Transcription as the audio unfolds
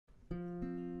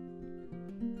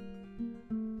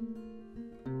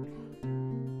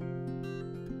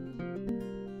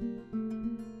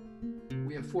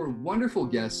four wonderful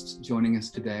guests joining us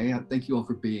today. Thank you all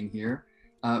for being here.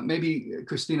 Maybe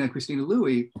Christina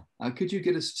Louie, could you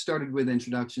get us started with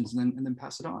introductions and then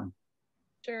pass it on?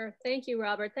 Sure. Thank you,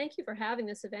 Robert. Thank you for having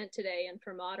this event today and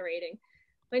for moderating.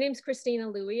 My name is Christina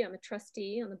Louie. I'm a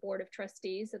trustee on the Board of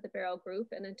Trustees at the Barrow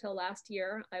Group, and until last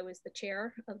year, I was the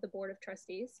chair of the Board of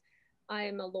Trustees. I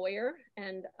am a lawyer,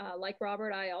 and like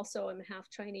Robert, I also am half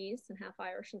Chinese and half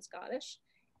Irish and Scottish.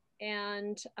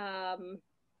 And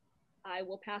I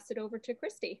will pass it over to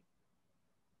Christy.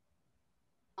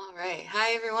 All right.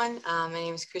 Hi, everyone. My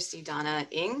name is Christy Donna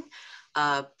Ng,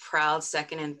 proud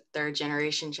second and third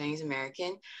generation Chinese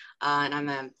American.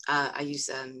 And I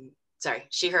use,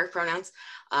 she, her pronouns,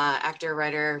 actor,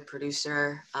 writer,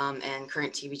 producer, and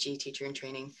current TBG teacher in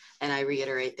training. And I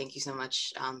reiterate, thank you so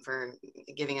much for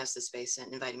giving us the space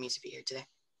and inviting me to be here today.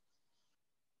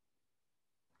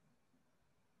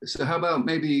 So how about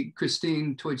maybe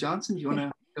Christine Toy Johnson? Do you want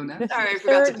to go next? Sorry, I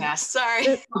forgot to pass. Sorry.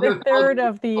 The third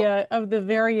of the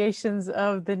variations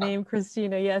of the name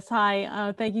Christina. Yes.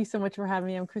 Hi. Thank you so much for having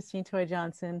me. I'm Christine Toy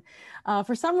Johnson.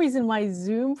 For some reason, my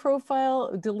Zoom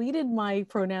profile deleted my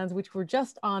pronouns, which were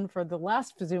just on for the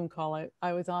last Zoom call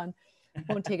I was on.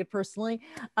 Won't take it personally.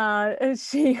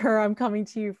 She, her. I'm coming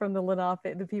to you from the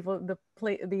Lenape, the people,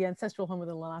 the ancestral home of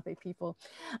the Lenape people.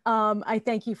 I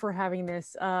thank you for having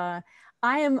this.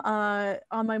 I am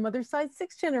on my mother's side,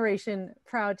 sixth generation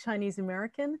proud Chinese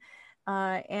American,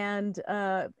 and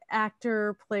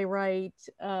actor, playwright,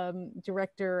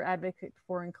 director, advocate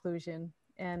for inclusion,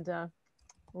 and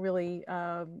really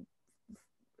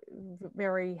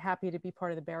very happy to be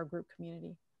part of the Barrow Group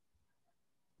community.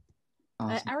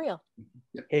 Awesome. Ariel.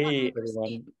 Hey,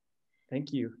 everyone.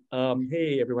 Thank you.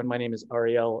 Hey, everyone. My name is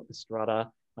Ariel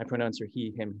Estrada. My pronouns are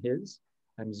he, him, his.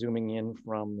 I'm zooming in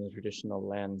from the traditional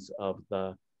lands of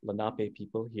the Lenape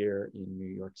people here in New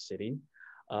York City.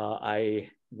 I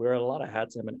wear a lot of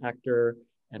hats. I'm an actor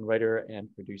and writer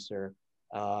and producer,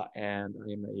 and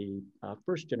I'm a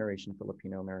first generation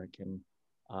Filipino American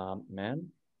man.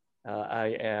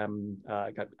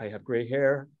 I have gray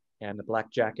hair and a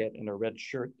black jacket and a red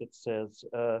shirt that says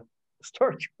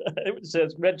Star Trek. It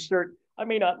says red shirt. I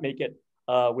may not make it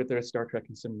with a Star Trek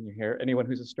and symbol in your hair. Anyone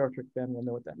who's a Star Trek fan will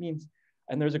know what that means.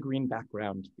 And there's a green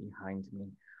background behind me.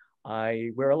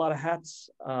 I wear a lot of hats.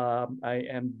 I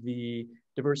am the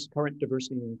current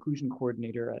diversity and inclusion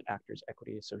coordinator at Actors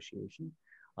Equity Association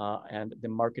and the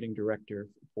marketing director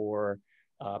for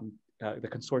the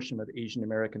Consortium of Asian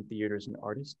American Theaters and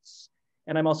Artists.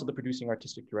 And I'm also the producing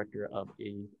artistic director of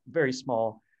a very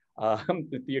small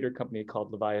theater company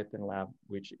called Leviathan Lab,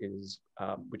 which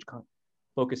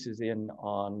focuses in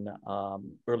on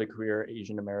early career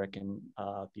Asian American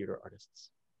theater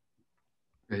artists.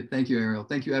 Great, thank you, Ariel.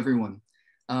 Thank you, everyone.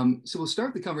 So we'll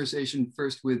start the conversation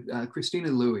first with Christina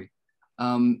Louie.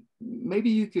 Maybe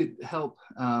you could help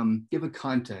give a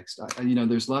context.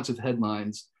 There's lots of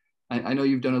headlines. I know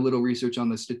you've done a little research on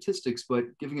the statistics, but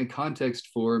giving a context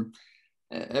for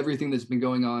everything that's been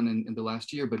going on in the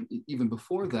last year, but even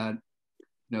before that,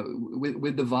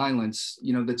 with the violence,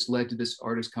 that's led to this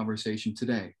artist conversation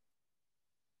today.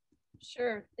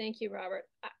 Sure. Thank you, Robert.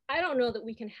 I don't know that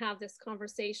we can have this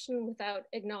conversation without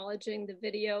acknowledging the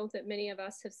video that many of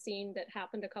us have seen that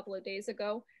happened a couple of days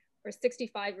ago, where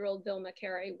 65-year-old Vilma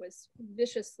Carey was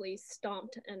viciously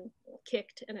stomped and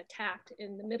kicked and attacked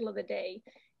in the middle of the day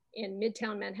in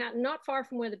Midtown Manhattan, not far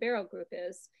from where the Barrow Group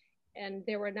is. And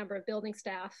there were a number of building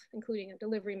staff, including a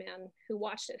delivery man, who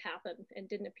watched it happen and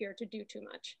didn't appear to do too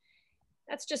much.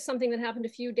 That's just something that happened a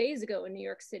few days ago in New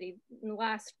York City. In the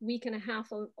last week and a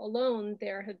half alone,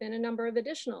 there have been a number of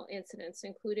additional incidents,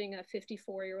 including a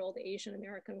 54-year-old Asian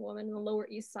American woman in the Lower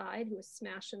East Side who was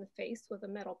smashed in the face with a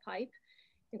metal pipe,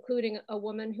 including a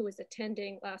woman who was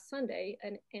attending last Sunday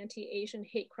an anti-Asian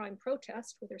hate crime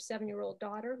protest with her 7-year-old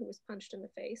daughter who was punched in the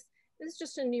face. This is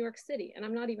just in New York City, and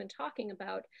I'm not even talking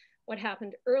about what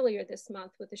happened earlier this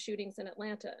month with the shootings in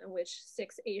Atlanta, in which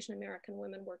 6 Asian American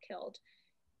women were killed.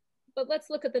 But let's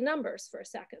look at the numbers for a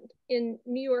second. In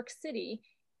New York City,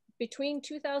 between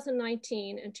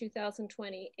 2019 and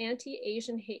 2020,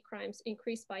 anti-Asian hate crimes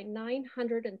increased by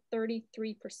 933%.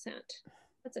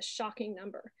 That's a shocking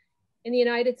number. In the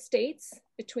United States,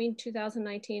 between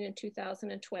 2019 and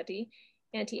 2020,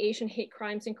 anti-Asian hate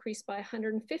crimes increased by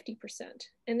 150%.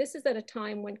 And this is at a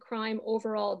time when crime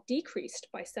overall decreased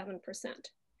by 7%.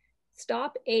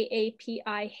 Stop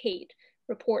AAPI Hate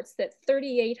reports that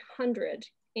 3,800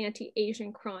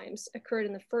 anti-Asian crimes occurred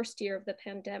in the first year of the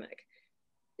pandemic.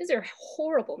 These are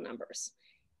horrible numbers.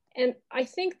 And I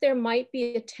think there might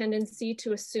be a tendency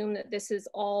to assume that this is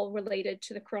all related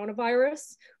to the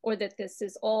coronavirus, or that this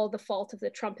is all the fault of the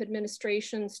Trump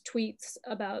administration's tweets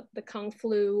about the Kung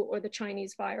flu or the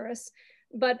Chinese virus.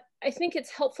 But I think it's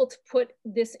helpful to put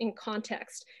this in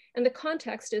context. And the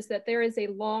context is that there is a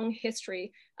long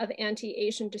history of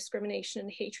anti-Asian discrimination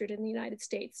and hatred in the United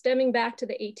States, stemming back to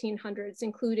the 1800s,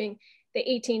 including the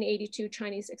 1882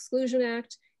 Chinese Exclusion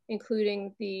Act,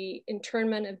 including the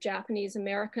internment of Japanese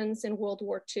Americans in World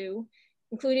War II,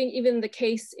 including even the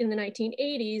case in the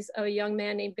 1980s of a young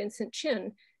man named Vincent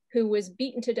Chin, who was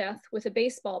beaten to death with a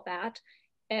baseball bat,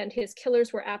 and his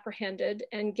killers were apprehended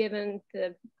and given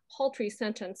the paltry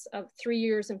sentence of 3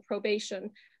 years in probation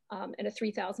and a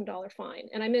 $3,000 fine.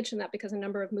 And I mention that because a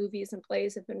number of movies and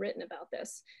plays have been written about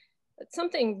this. But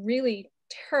something really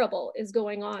terrible is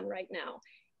going on right now.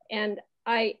 And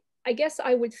I guess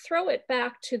I would throw it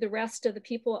back to the rest of the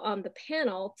people on the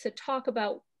panel to talk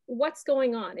about what's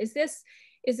going on. Is this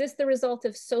the result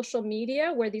of social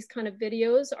media, where these kind of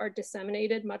videos are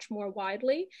disseminated much more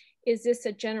widely? Is this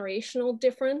a generational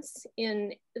difference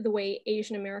in the way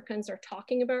Asian Americans are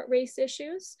talking about race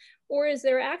issues? Or is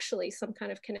there actually some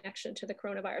kind of connection to the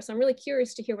coronavirus? I'm really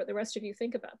curious to hear what the rest of you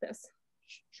think about this.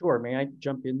 Sure, may I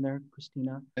jump in there,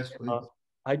 Christina? Yes, please.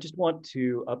 I just want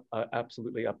to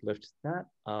absolutely uplift that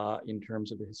in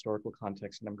terms of the historical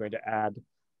context. And I'm going to add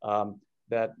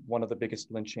that one of the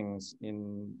biggest lynchings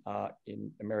in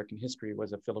American history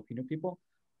was of Filipino people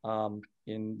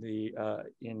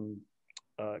in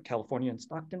California and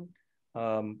Stockton,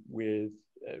 with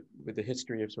the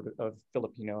history of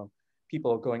Filipino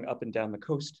people going up and down the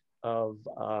coast of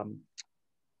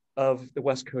the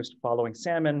West Coast, following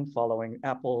salmon, following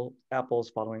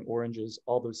apples, following oranges,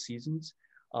 all those seasons.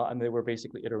 And they were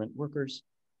basically itinerant workers,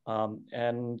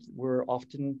 and were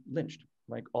often lynched,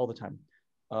 like all the time,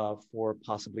 for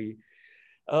possibly,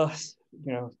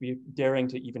 daring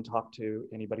to even talk to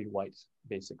anybody white,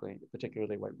 basically,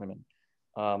 particularly white women.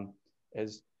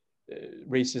 As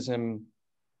racism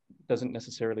doesn't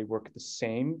necessarily work the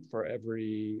same for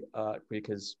every,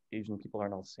 because Asian people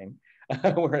aren't all the same,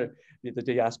 where the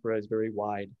diaspora is very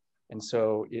wide. And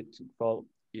so it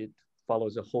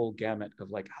follows a whole gamut of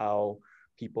like how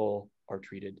people are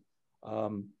treated.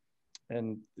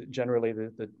 And generally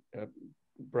the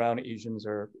brown Asians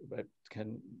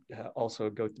can also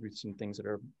go through some things that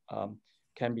are,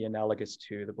 can be analogous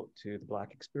to the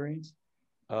Black experience.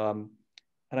 And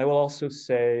I will also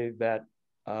say that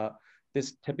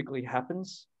this typically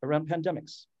happens around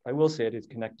pandemics. I will say it is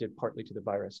connected partly to the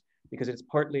virus, because it's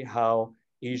partly how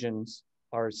Asians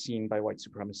are seen by white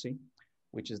supremacy,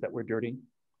 which is that we're dirty,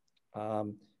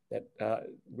 that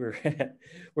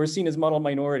we're seen as model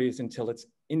minorities until a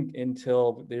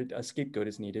scapegoat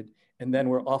is needed, and then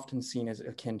we're often seen as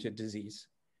akin to disease.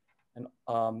 And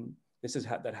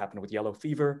that happened with yellow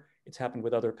fever. It's happened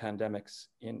with other pandemics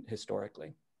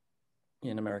historically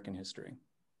in American history.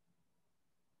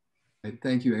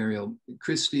 Thank you, Ariel.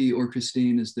 Christy or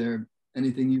Christine, is there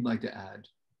anything you'd like to add?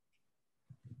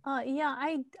 Yeah,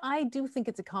 I do think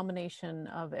it's a combination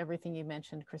of everything you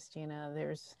mentioned, Christina.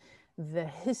 There's the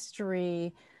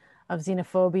history of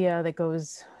xenophobia that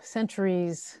goes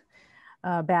centuries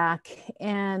back,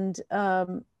 and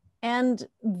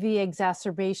the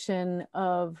exacerbation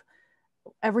of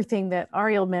everything that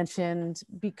Ariel mentioned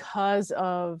because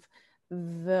of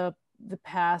the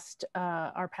past,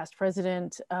 our past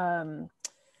president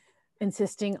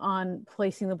insisting on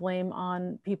placing the blame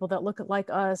on people that look like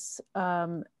us,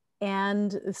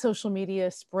 and social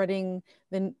media spreading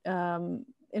the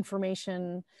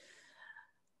information.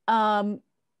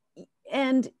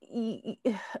 And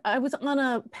I was on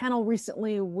a panel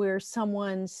recently where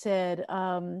someone said,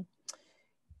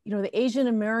 the Asian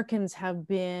Americans have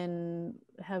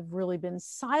really been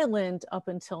silent up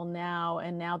until now,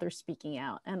 and now they're speaking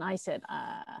out. And I said,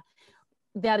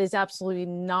 that is absolutely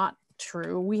not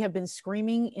true. We have been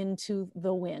screaming into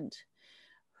the wind.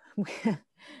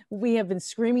 We have been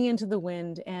screaming into the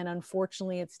wind, and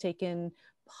unfortunately it's taken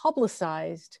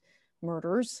publicized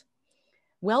murders,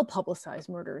 well-publicized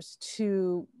murders,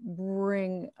 to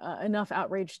bring enough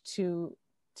outrage to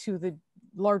the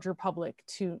larger public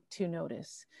to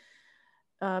notice.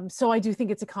 So I do think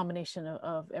it's a combination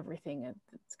of everything.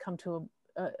 It's come to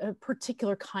a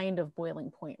particular kind of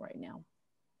boiling point right now.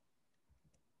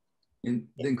 And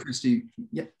then Christy,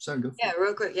 yeah, sorry, go for it. Yeah,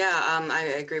 real quick. Yeah, I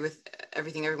agree with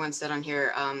everything everyone said on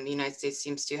here. The United States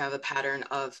seems to have a pattern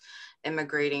of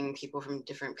immigrating people from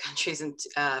different countries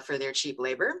for their cheap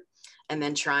labor, and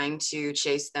then trying to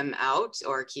chase them out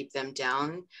or keep them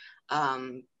down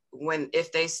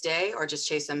if they stay, or just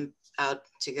chase them out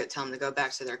to tell them to go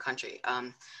back to their country.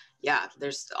 yeah,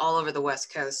 there's all over the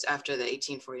West Coast after the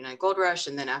 1849 gold rush.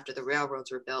 And then after the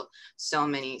railroads were built, so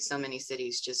many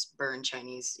cities just burned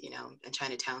Chinese, and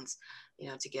Chinatowns,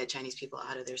 to get Chinese people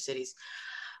out of their cities.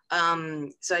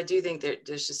 So I do think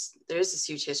there's this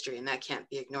huge history, and that can't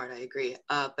be ignored. I agree.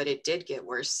 But it did get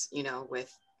worse,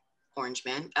 with Orange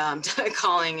Man,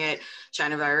 calling it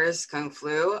China virus, Kung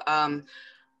flu.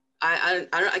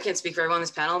 I can't speak for everyone on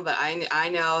this panel, but I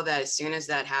know that as soon as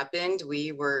that happened,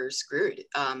 we were screwed.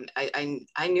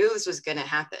 I knew this was going to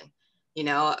happen.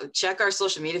 Check our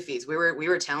social media feeds. We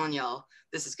were telling y'all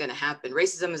this is going to happen.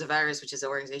 Racism is a Virus, which is an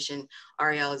organization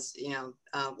Ariel is,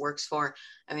 works for.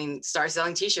 I mean, start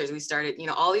selling T-shirts. We started,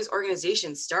 all these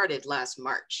organizations started last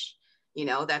March.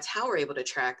 That's how we're able to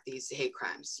track these hate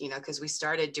crimes, because we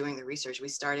started doing the research. We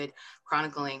started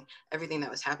chronicling everything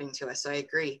that was happening to us. So I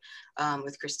agree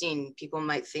with Christine. People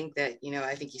might think that,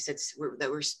 I think you said that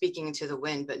we're speaking into the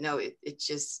wind, but no, it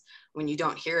just, when you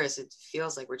don't hear us, it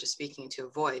feels like we're just speaking into a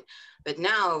void. But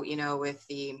now, with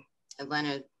the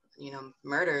Atlanta,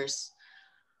 murders,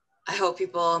 I hope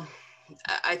people,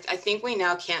 I think we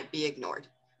now can't be ignored,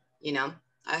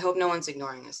 I hope no one's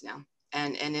ignoring us now.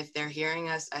 And if they're hearing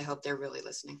us, I hope they're really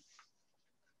listening.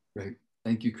 Great.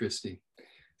 Thank you, Christy.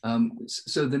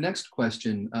 So the next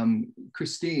question,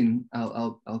 Christine,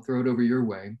 I'll throw it over your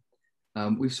way.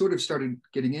 We've sort of started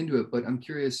getting into it, but I'm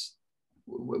curious,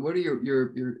 what are your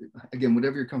again,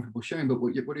 whatever you're comfortable sharing, but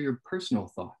what are your personal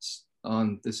thoughts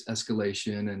on this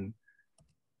escalation and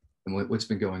what's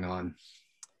been going on?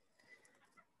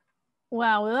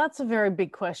 Wow, well, that's a very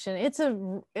big question. It's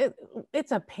a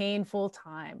painful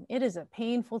time. It is a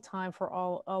painful time for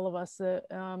all of us there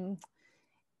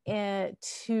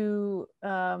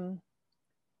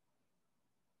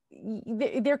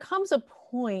comes a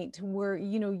point where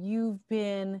you've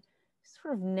been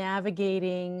sort of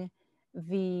navigating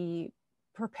the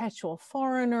perpetual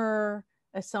foreigner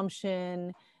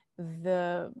assumption,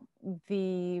 the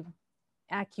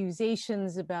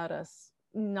accusations about us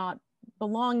not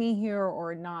belonging here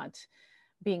or not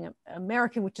being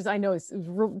American, which is, I know, is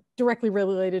directly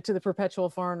related to the perpetual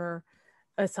foreigner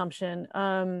assumption,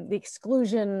 the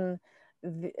exclusion,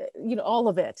 all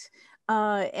of it.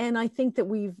 And I think that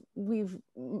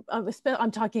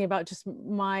I'm talking about just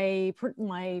my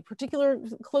particular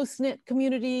close-knit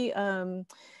community.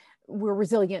 We're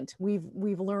resilient.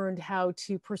 We've learned how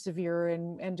to persevere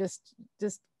and just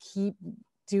keep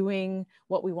doing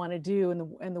what we want to do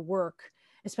and the work,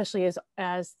 especially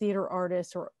as theater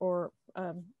artists or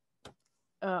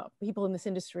people in this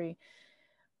industry.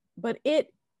 But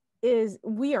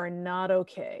we are not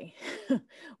okay.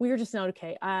 We are just not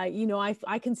okay.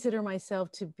 I consider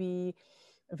myself to be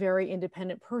a very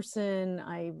independent person.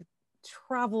 I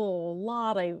travel a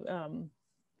lot.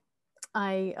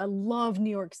 I love New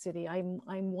York City. I'm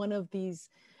one of these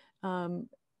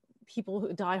people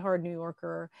who diehard New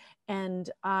Yorker, and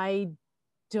I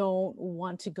don't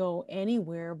want to go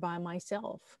anywhere by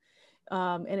myself.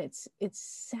 And it's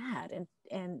sad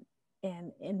and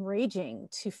enraging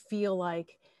to feel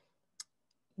like,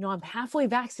 I'm halfway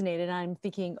vaccinated and I'm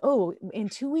thinking, oh, in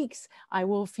 2 weeks, I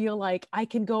will feel like I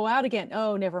can go out again.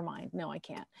 Oh, never mind. No, I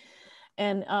can't.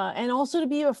 And also to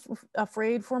be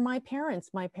afraid for my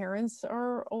parents. My parents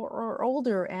are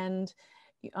older, and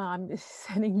I'm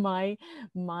sending my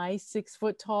 6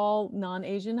 foot tall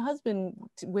non-Asian husband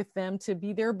with them to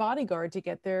be their bodyguard to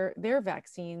get their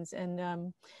vaccines.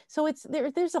 And so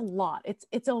there's a lot.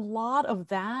 It's a lot of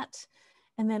that.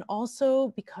 And then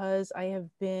also because I have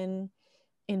been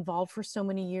involved for so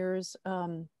many years,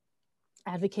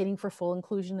 advocating for full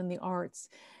inclusion in the arts,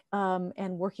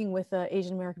 and working with the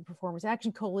Asian American Performers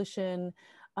Action Coalition,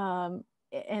 and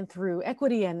through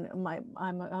equity, and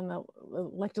I'm on the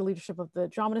elected leadership of the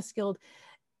Dramatists Guild.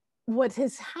 What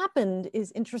has happened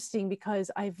is interesting because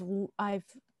I've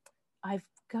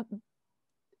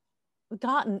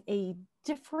gotten a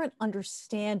different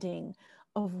understanding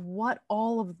of what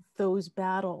all of those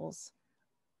battles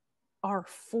are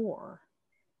for,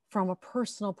 from a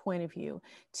personal point of view,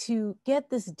 to get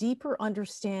this deeper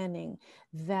understanding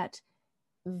that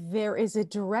there is a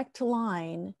direct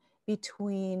line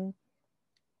between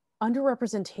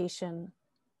underrepresentation,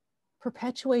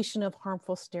 perpetuation of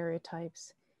harmful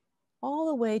stereotypes, all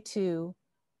the way to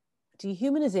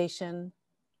dehumanization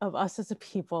of us as a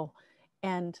people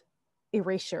and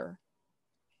erasure,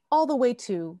 all the way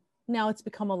to now it's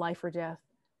become a life or death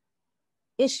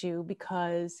issue,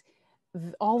 because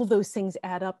all of those things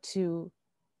add up to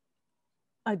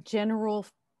a general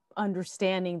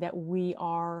understanding that we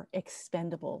are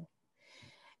expendable.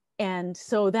 And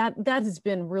so that has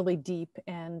been really deep,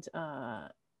 and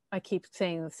I keep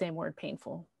saying the same word,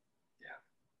 painful.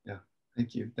 Yeah.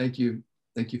 Thank you. Thank you.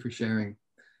 Thank you for sharing.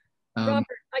 Robert,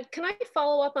 can I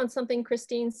follow up on something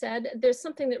Christine said? There's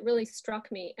something that really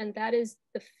struck me, and that is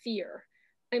the fear.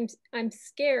 I'm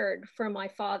scared for my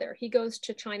father. He goes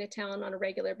to Chinatown on a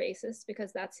regular basis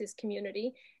because that's his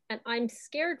community. And I'm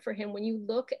scared for him. When you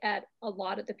look at a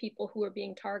lot of the people who are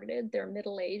being targeted, they're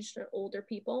middle-aged and older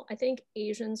people. I think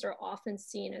Asians are often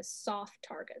seen as soft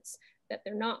targets, that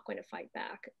they're not going to fight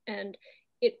back. And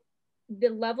the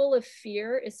level of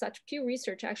fear is such. Pew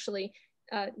Research actually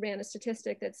ran a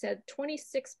statistic that said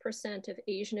 26% of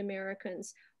Asian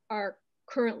Americans are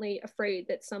currently afraid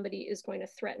that somebody is going to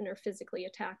threaten or physically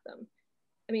attack them.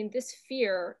 I mean, this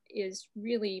fear is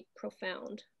really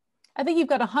profound. I think you've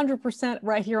got 100%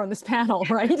 right here on this panel,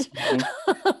 right?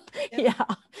 Yeah.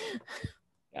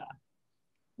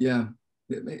 Yeah.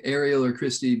 Ariel or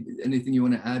Christy, anything you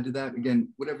want to add to that? Again,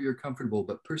 whatever you're comfortable,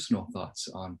 but personal thoughts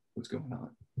on what's going on.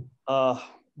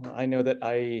 I know that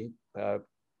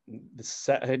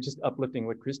just uplifting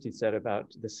what Christy said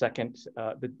about the second,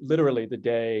 literally the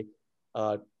day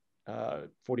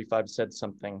 45 said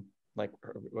something like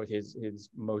his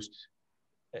most,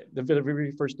 the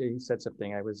very first day he said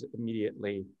something, I was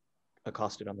immediately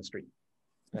accosted on the street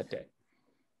that day.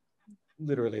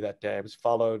 Literally that day, I was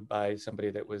followed by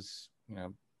somebody that was,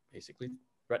 basically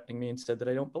threatening me and said that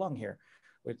I don't belong here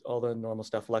with all the normal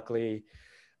stuff. Luckily,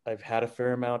 I've had a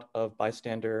fair amount of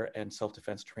bystander and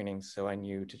self-defense training, so I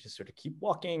knew to just sort of keep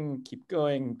walking, keep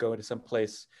going, go to some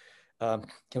place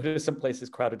as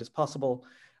crowded as possible.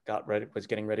 Was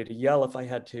getting ready to yell if I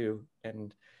had to,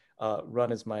 and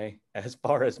run as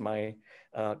far as my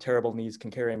terrible knees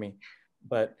can carry me.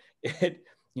 But to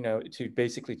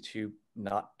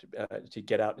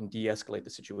get out and de-escalate the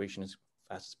situation as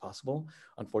fast as possible.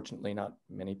 Unfortunately, not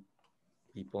many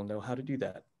people know how to do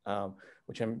that,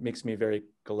 which makes me very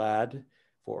glad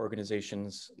for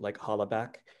organizations like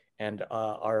Hollaback and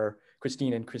our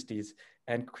Christine and Christie's.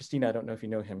 And Christina, I don't know if you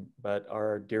know him, but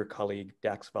our dear colleague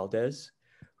Dax Valdez,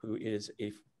 who is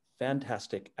a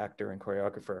fantastic actor and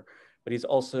choreographer, but he's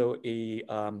also a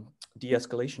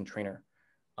de-escalation trainer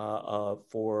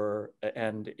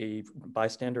and a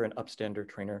bystander and upstander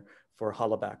trainer for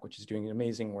Hollaback, which is doing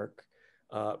amazing work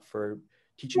for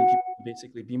teaching people to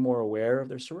basically be more aware of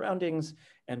their surroundings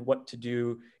and what to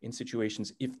do in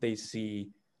situations if they see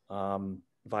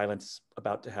violence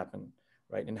about to happen,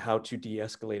 right? And how to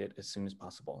de-escalate it as soon as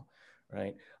possible,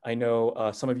 right? I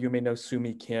know some of you may know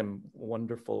Sumi Kim,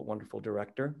 wonderful, wonderful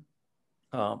director,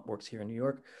 works here in New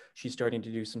York. She's starting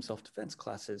to do some self-defense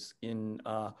classes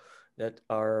that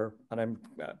are, and I'm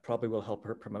probably will help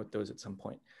her promote those at some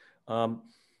point. And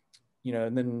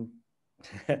then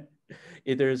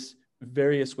there's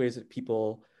various ways that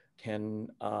people can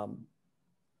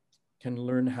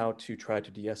learn how to try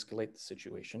to de-escalate the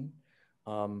situation.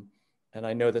 And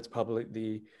I know that's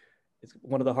probably it's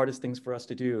one of the hardest things for us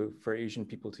to do for Asian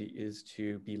people is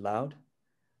to be loud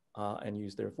and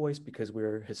use their voice, because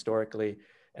we're historically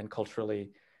and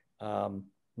culturally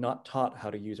not taught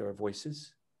how to use our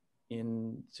voices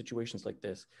in situations like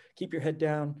this. Keep your head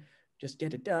down, just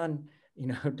get it done.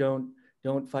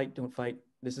 Don't fight.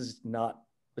 This is not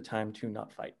the time to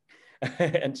not fight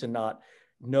and to not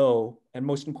know. And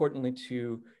most importantly,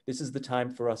 this is the time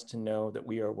for us to know that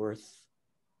we are worth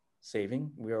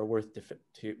saving. We are worth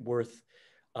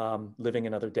living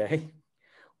another day.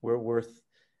 We are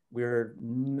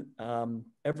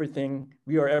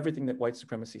everything that white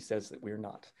supremacy says that we're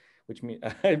not,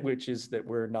 which is that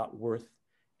we're not worth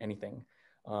anything,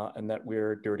 and that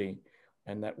we're dirty,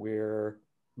 and that we're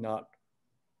not,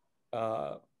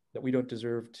 that we don't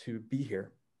deserve to be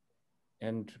here.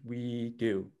 And we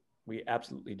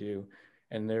absolutely do.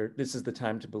 And this is the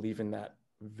time to believe in that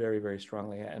very, very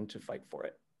strongly and to fight for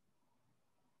it.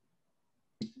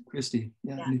 Christy,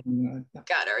 yeah.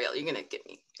 God, Ariel, you're gonna get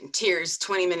me in tears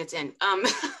 20 minutes in.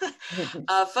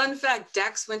 Fun fact,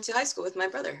 Dax went to high school with my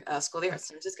brother, School of the Arts,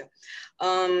 San Francisco.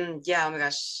 Yeah, oh my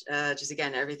gosh, just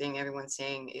again, everything everyone's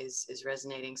saying is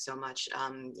resonating so much.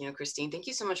 Christine, thank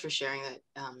you so much for sharing that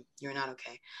you're not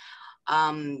okay.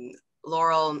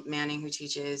 Laurel Manning, who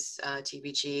teaches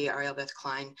TBG, Ariel Beth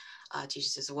Klein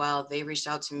teaches as well. They reached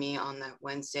out to me on that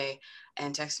Wednesday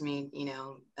and texted me,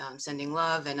 sending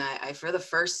love. And I, for the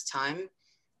first time,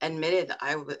 admitted that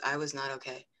I was not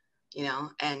okay,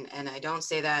 and I don't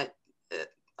say that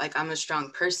like I'm a strong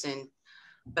person,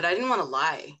 but I didn't want to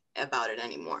lie about it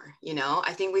anymore.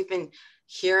 I think we've been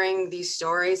hearing these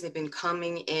stories. They've been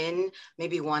coming in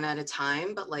maybe one at a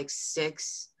time, but like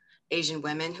 6 Asian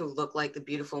women who look like the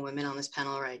beautiful women on this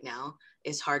panel right now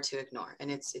is hard to ignore.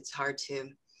 And it's hard to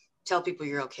tell people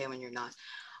you're okay when you're not.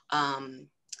 And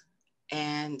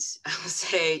I would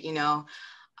say,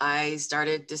 I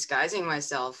started disguising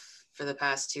myself for the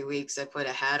past 2 weeks. I put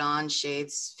a hat on,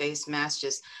 shades, face mask,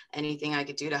 just anything I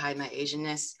could do to hide my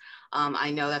Asianness.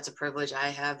 I know that's a privilege I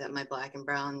have that my Black and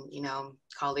brown,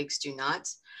 colleagues do not.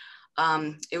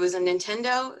 It was a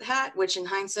Nintendo hat, which in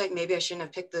hindsight, maybe I shouldn't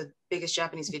have picked the biggest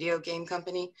Japanese video game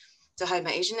company to hide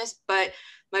my Asianness. But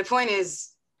my point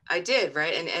is, I did,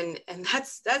 right? And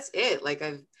that's it. Like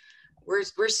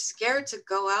we're scared to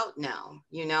go out now,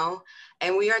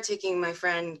 and we are taking my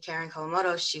friend Karen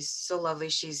Kawamoto. She's so lovely.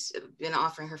 She's been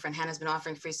offering, her friend Hannah's been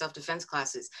offering free self-defense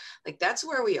classes. Like that's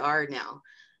where we are now,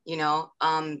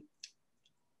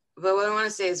 but what I want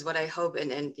to say is what I hope,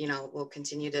 and we'll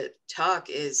continue to talk,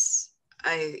 is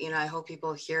I hope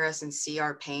people hear us and see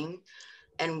our pain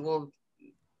and will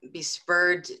be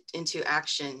spurred into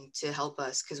action to help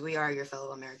us, because we are your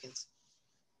fellow Americans.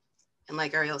 And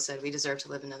like Ariel said, we deserve to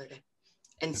live another day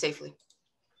and safely.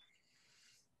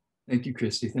 Thank you,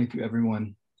 Christy. Thank you,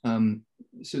 everyone.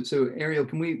 So Ariel,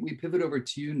 can we pivot over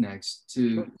to you next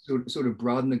to sort of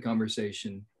broaden the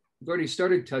conversation? We've already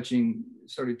started touching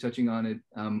on it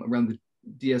around the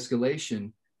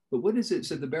de-escalation, but what is it?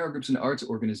 So the Barrow Group's an arts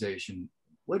organization.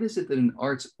 What is it that an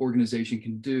arts organization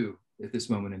can do at this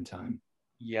moment in time?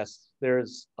 Yes,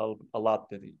 there's a lot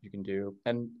that you can do.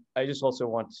 And I just also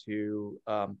want to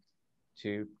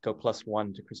go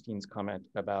 +1 to Christine's comment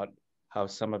about how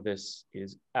some of this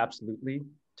is absolutely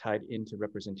tied into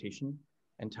representation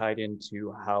and tied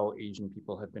into how Asian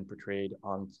people have been portrayed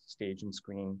on stage and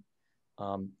screen,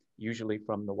 usually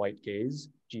from the white gaze,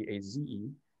 G-A-Z-E,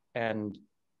 and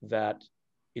that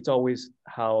it's always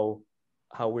how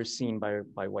we're seen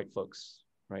by white folks,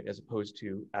 right, as opposed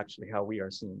to actually how we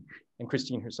are seen. And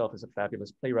Christine herself is a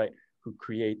fabulous playwright who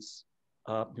creates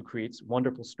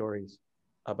wonderful stories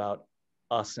about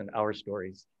us and our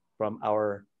stories from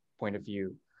our point of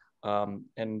view.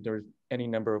 And there's any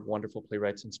number of wonderful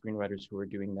playwrights and screenwriters who are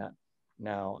doing that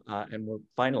now. And we're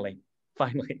finally,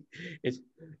 it's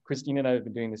Christine and I have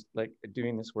been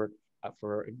doing this work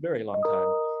for a very long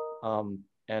time,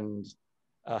 and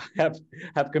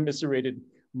have commiserated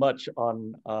much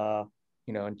on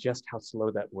and just how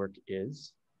slow that work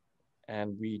is.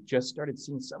 And we just started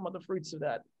seeing some of the fruits of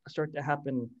that start to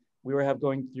happen. We were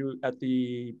going through at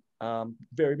the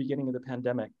very beginning of the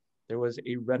pandemic. There was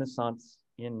a renaissance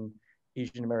in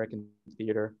Asian American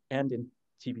theater and in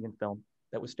TV and film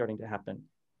that was starting to happen,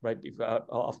 right,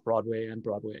 off Broadway and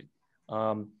Broadway.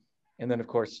 And then, of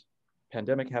course,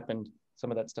 pandemic happened.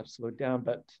 Some of that stuff slowed down.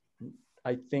 But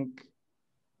I think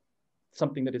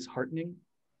something that is heartening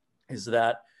is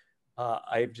that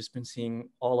I've just been seeing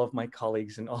all of my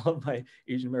colleagues and all of my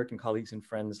Asian American colleagues and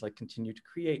friends continue to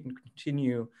create and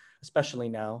continue, especially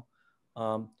now,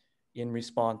 in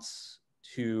response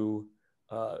to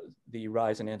the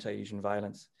rise in anti-Asian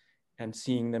violence, and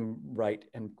seeing them write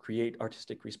and create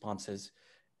artistic responses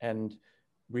and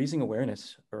raising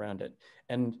awareness around it.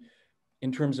 And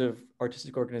in terms of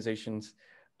artistic organizations,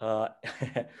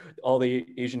 all the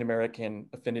Asian American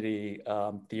affinity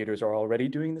theaters are already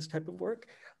doing this type of work.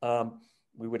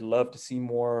 We would love to see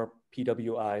more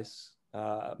PWIs,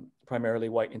 primarily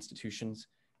white institutions,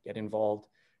 get involved.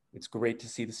 It's great to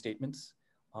see the statements.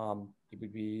 It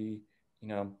would be,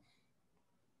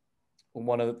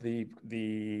 one of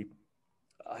the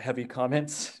heavy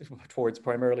comments towards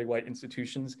primarily white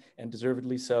institutions, and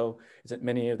deservedly so, is that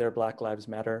many of their Black Lives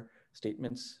Matter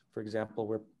statements, for example,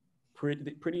 were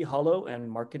pretty hollow and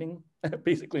marketing,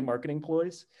 basically marketing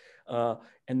ploys.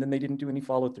 And then they didn't do any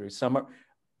follow through.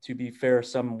 To be fair,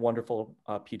 some wonderful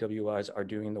PWIs are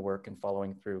doing the work and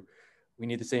following through. We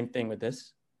need the same thing with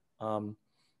this.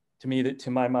 To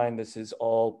my mind, this is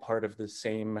all part of the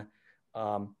same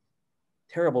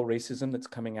terrible racism that's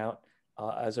coming out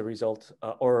as a result,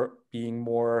 or being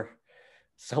more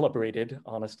celebrated,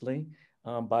 honestly,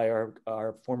 by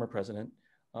our former president,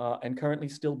 and currently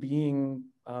still being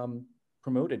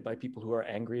promoted by people who are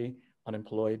angry,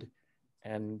 unemployed,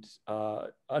 and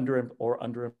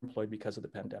underemployed because of the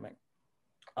pandemic.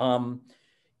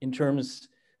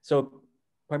 So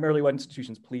primarily white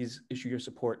institutions, please issue your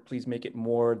support. Please make it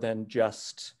more than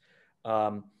just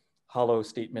hollow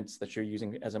statements that you're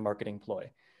using as a marketing ploy,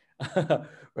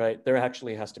 right? There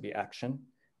actually has to be action,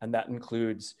 and that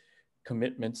includes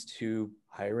commitments to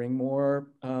hiring more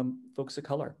folks of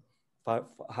color,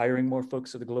 hiring more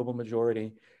folks of the global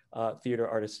majority theater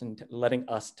artists, and letting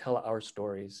us tell our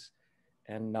stories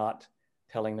and not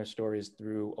telling their stories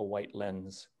through a white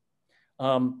lens.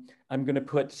 I'm going to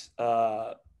put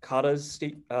Kata's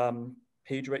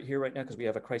page right here right now, because we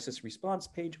have a crisis response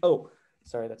page. Oh,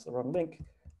 sorry, that's the wrong link.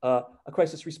 A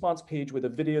crisis response page with a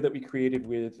video that we created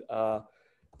with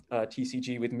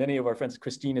TCG with many of our friends.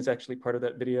 Christine is actually part of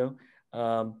that video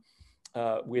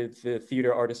with the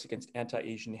Theater Artists Against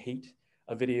Anti-Asian Hate,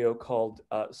 a video called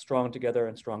Strong Together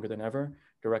and Stronger Than Ever,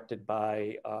 directed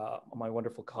by my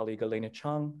wonderful colleague Elena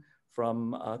Chang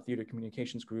from Theater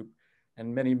Communications Group,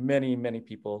 and many, many, many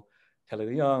people, Tele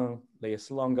Leung, Leia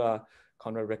Salonga,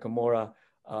 Conrad Recamora,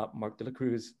 Mark de la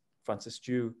Cruz, Francis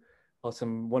Ju, all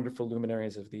some wonderful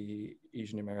luminaries of the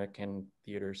Asian American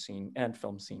theater scene and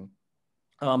film scene.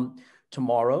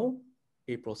 Tomorrow,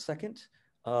 April 2nd,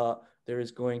 there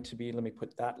is going to be, let me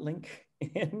put that link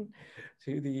in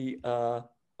to the,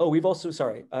 oh, we've also,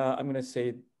 sorry, I'm gonna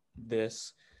say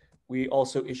this. We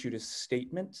also issued a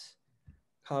statement,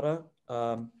 Kara,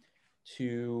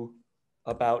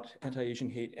 about anti-Asian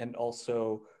hate and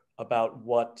also about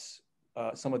what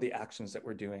some of the actions that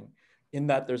we're doing. In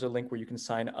that, there's a link where you can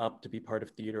sign up to be part of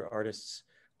Theater Artists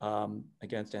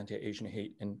Against Anti-Asian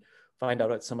Hate and find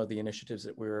out about some of the initiatives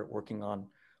that we're working on.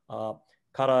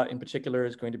 Kara in particular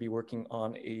is going to be working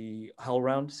on a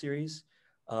HowlRound series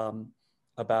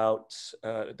about,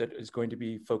 that is going to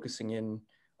be focusing in,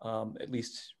 at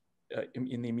least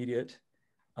in the immediate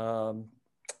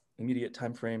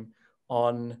time frame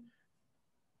on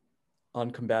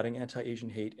combating anti-Asian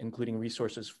hate, including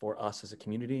resources for us as a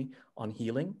community on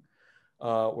healing.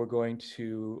 We're going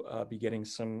to be getting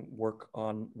some work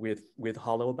on with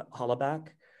Hollaback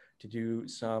to do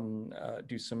some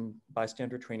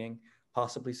bystander training,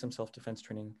 possibly some self-defense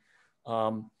training.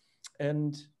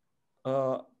 And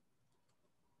to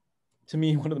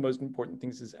me, one of the most important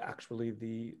things is actually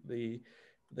the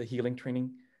healing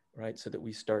training, right? So that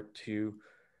we start to,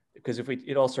 because if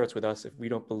it all starts with us, if we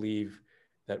don't believe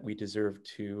that we deserve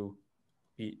to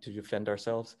defend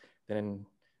ourselves, then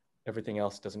everything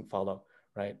else doesn't follow,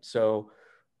 right? So,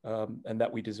 and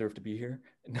that we deserve to be here.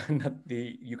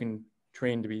 You can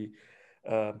train to be,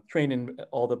 train in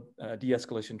all the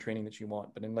de-escalation training that you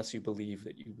want, but unless you believe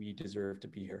that we deserve to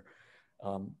be here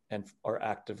and are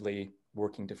actively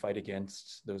working to fight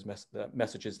against those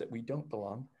messages that we don't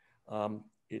belong,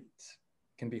 it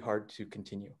can be hard to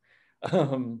continue.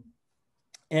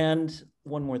 And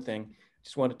one more thing,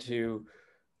 just wanted to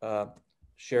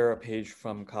share a page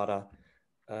from Kara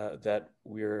that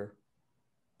we're,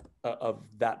 of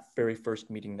that very first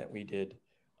meeting that we did,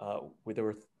 where there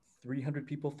were 400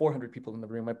 people in the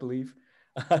room, I believe.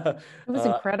 It was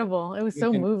incredible. It was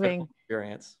so moving.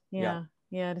 Experience. Yeah.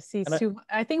 Yeah, to see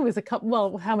I think it was a couple,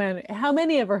 well, how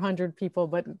many of our 100 people,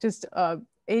 but just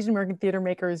Asian American theater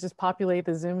makers just populate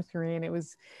the Zoom screen.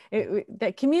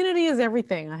 That community is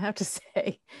everything, I have to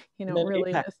say. You know,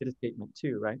 really. APAC did a statement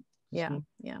too, right? Yeah,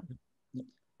 yeah.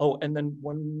 Oh, and then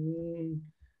one,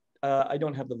 I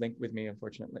don't have the link with me,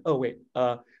 unfortunately. Oh, wait,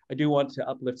 I do want to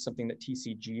uplift something that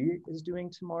TCG is doing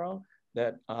tomorrow,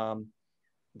 that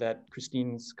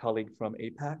Christine's colleague from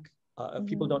APAC. If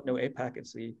people don't know APAC,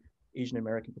 it's the Asian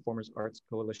American Performers Arts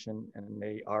Coalition, and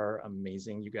they are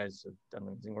amazing. You guys have done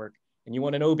amazing work, and you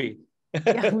won an Obie.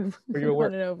 Yeah, we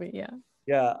won an Obie, yeah.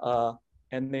 Yeah,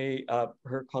 and they,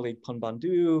 her colleague Pun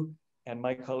Bandu, and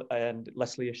and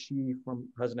Leslie Ashi, from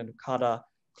president of CADA,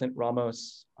 Clint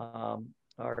Ramos, are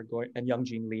going, and Young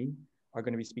Jean Lee are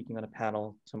going to be speaking on a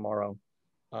panel tomorrow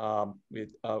with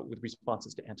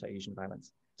responses to anti-Asian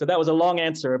violence. So that was a long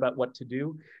answer about what to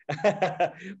do,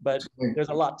 but there's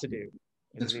a lot to do.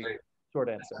 That's great. Short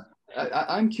answer.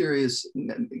 I'm curious,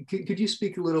 could you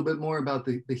speak a little bit more about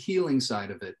the healing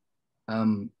side of it?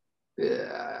 I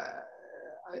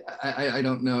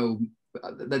don't know.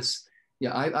 That's,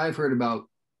 yeah, I've heard about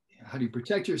how do you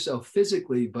protect yourself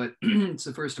physically, but it's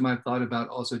the first time I've thought about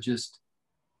also just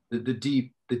the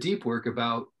deep work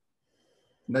about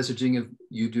messaging of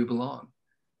you do belong.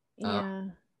 Yeah.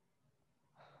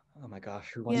 Oh my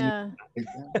gosh, who wants to?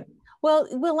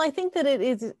 Well, I think that it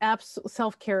is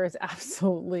self-care is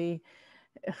absolutely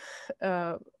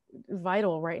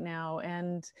vital right now,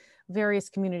 and various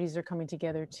communities are coming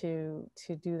together to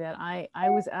do that. I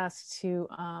was asked to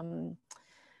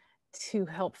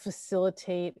help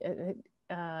facilitate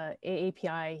AAPI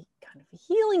kind of a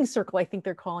healing circle, I think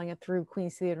they're calling it, through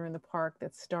Queen's Theater in the Park,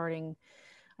 that's starting,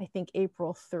 I think,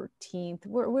 April 13th,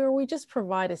 where we just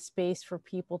provide a space for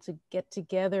people to get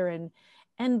together and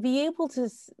be able to,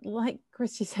 like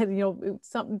Christy said, you know,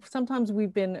 sometimes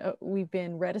we've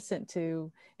been reticent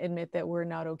to admit that we're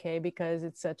not okay because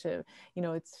it's such a, you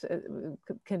know, it's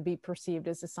can be perceived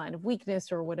as a sign of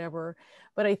weakness or whatever.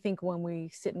 But I think when we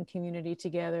sit in community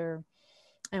together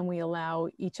and we allow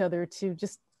each other to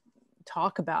just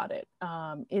talk about it,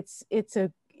 it's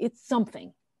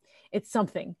something. it's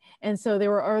something. And so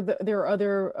there are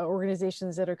other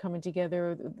organizations that are coming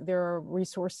together. There are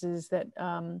resources that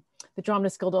the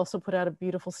Dramatists Guild also put out a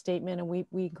beautiful statement, and we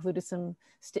included some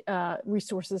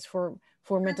resources for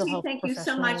mental health thank you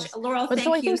so professionals. much, Laurel. But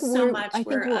thank you so much. I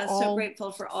think we're all so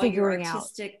grateful for all your figuring out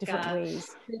artistic different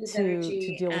ways to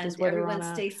energy, deal with this, whether everyone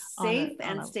on stay safe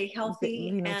and stay healthy.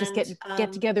 You know, and just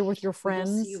get together with your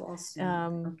friends you all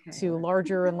soon. to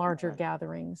larger and larger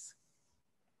gatherings.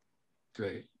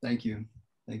 Great, thank you,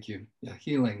 thank you. Yeah,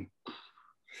 healing.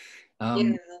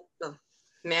 Yeah. Oh,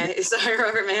 may I? Sorry,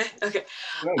 Robert. May I? Okay.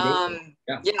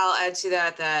 Yeah, I'll add to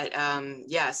that.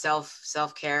 Yeah,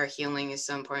 self-care, healing is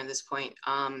so important at this point.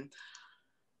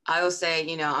 I will say,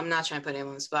 you know, I'm not trying to put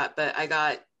anyone on the spot, but I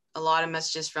got a lot of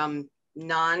messages from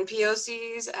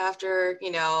non-POCs after,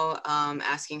 you know,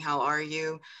 asking how are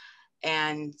you,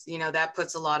 and you know that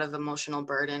puts a lot of emotional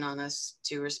burden on us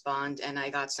to respond. And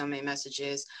I got so many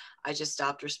messages. I just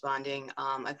stopped responding.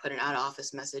 I put an out of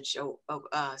office message. Out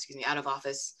of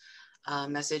office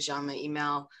message on my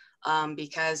email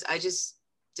because I just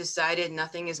decided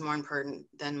nothing is more important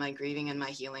than my grieving and my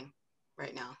healing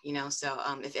right now. You know, so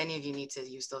if any of you need to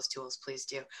use those tools, please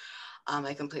do.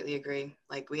 I completely agree.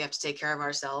 Like we have to take care of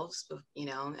ourselves, you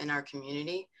know, in our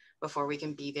community before we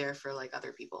can be there for like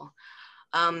other people.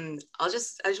 I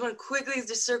just want to quickly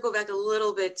just circle back a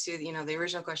little bit to, you know, the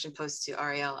original question posed to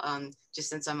Ariel, just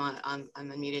since I'm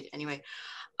unmuted anyway.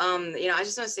 You know, I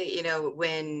just want to say, you know,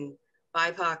 when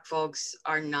BIPOC folks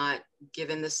are not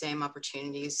given the same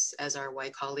opportunities as our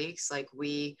white colleagues, like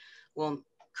we will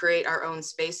create our own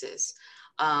spaces.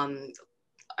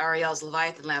 Ariel's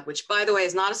Leviathan Lab, which by the way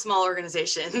is not a small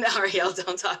organization. Ariel,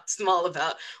 don't talk small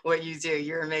about what you do.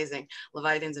 You're amazing.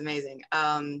 Leviathan's amazing.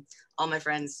 All my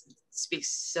friends speak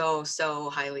so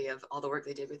highly of all the work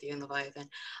they did with you in Leviathan.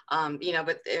 You know,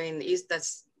 but I mean,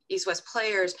 that's East West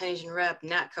Players, Pan Asian Rep,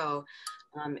 NATCO,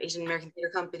 Asian American Theater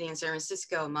Company in San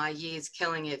Francisco, Ma Yi's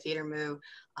killing it, Theater Moo,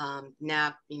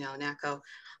 NAP, you know, NATCO.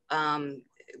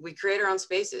 We create our own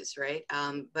spaces, right?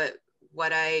 But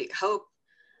what I hope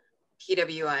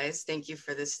PWIs, thank you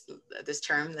for this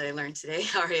term that I learned today,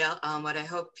 Ariel. What I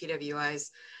hope PWIs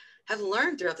have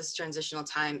learned throughout this transitional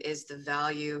time is the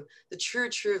value, the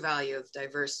true value of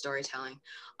diverse storytelling.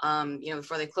 You know,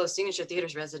 before they closed Signature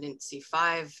Theater's residency,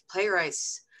 5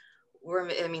 playwrights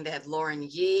were, I mean, they had Lauren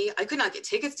Yee. I could not get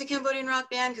tickets to Cambodian Rock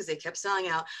Band because they kept selling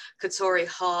out. Katori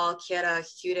Hall, Kiera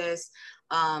Hudis,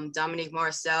 Dominique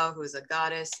Morissette, who's a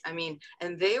goddess. I mean,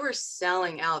 and they were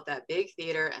selling out that big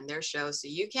theater and their shows. So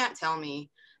you can't tell me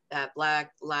that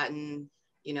Black, Latin,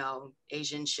 you know,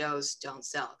 Asian shows don't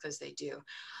sell, because they do.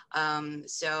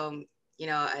 So, you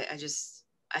know,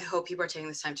 I hope people are taking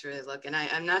this time to really look. And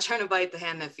I'm not trying to bite the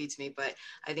hand that feeds me, but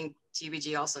I think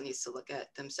TBG also needs to look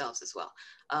at themselves as well.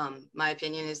 My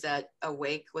opinion is that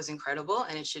Awake was incredible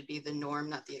and it should be the norm,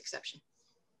 not the exception.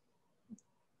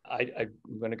 I'm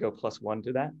going to go +1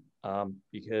 to that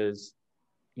because,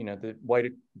 you know, the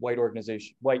white-led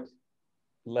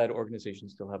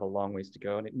organizations still have a long ways to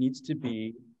go, and it needs to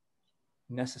be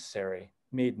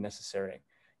made necessary.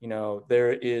 You know,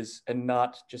 there is, and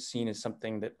not just seen as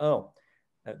something that,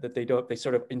 that they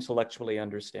sort of intellectually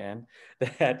understand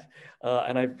that.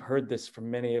 And I've heard this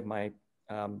from many of my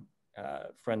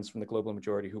friends from the global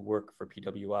majority who work for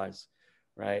PWIs,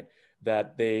 right?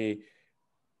 That they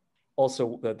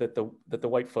also, that the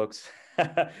white folks,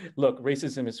 look,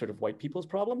 racism is sort of white people's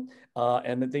problem,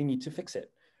 and that they need to fix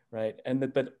it, right? And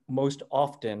that, but most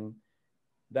often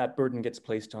that burden gets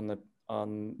placed on the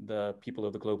people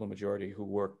of the global majority who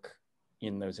work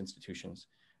in those institutions,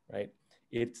 right?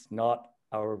 It's not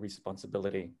our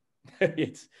responsibility.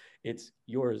 it's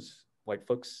yours, white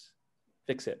folks,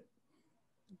 fix it.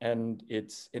 And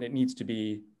it needs to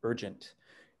be urgent.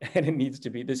 And it needs to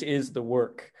be, this is the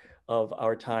work of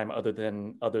our time, other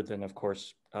than of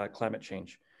course, climate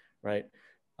change, right?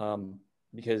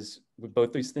 Because with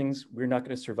both these things, we're not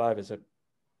going to survive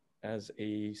as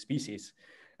a species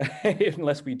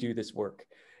unless we do this work,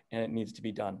 and it needs to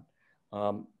be done.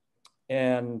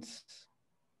 And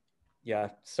yeah,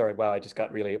 sorry, wow, I just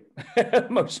got really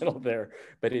emotional there,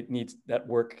 but it needs, that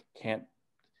work can't,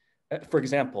 for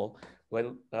example,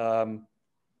 well,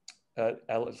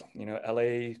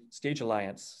 LA Stage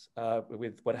Alliance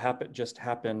with what just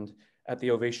happened at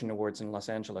the Ovation Awards in Los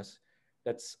Angeles.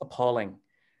 That's appalling.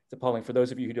 It's appalling. For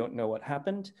those of you who don't know what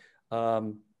happened,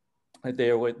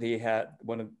 they had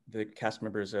one of the cast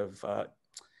members of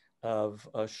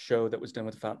a show that was done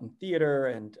with Fountain Theater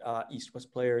and East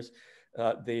West Players.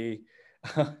 Jalili,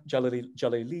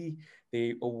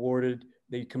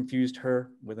 they confused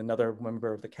her with another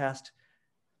member of the cast.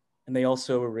 And they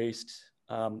also erased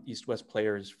East West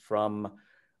Players from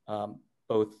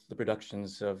both the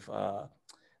productions of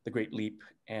The Great Leap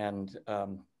and,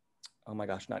 oh my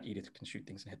gosh, not Edith Can Shoot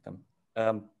Things and Hit Them.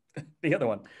 The other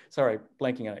one, sorry,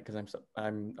 blanking on it because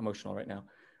I'm emotional right now.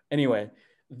 Anyway,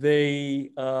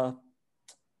 they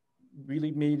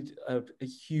really made a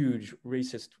huge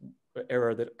racist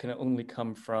error that can only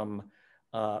come from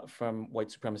white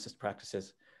supremacist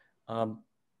practices.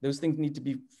 Those things need to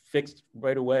be fixed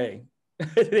right away.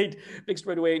 They fixed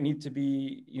right away. It need to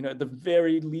be, at the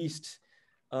very least,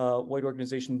 white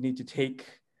organizations need to take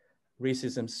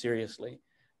racism seriously,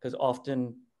 because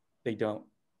often they don't.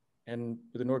 And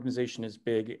with an organization as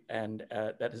big and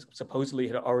that has supposedly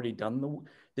had already done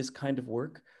this kind of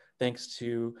work, thanks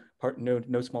to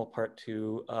no small part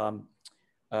to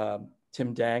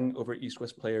Tim Dang over at East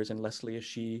West Players and Leslie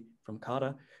Ashee from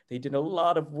CADA. They did a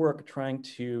lot of work trying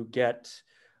to get,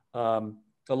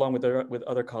 along with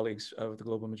other colleagues of the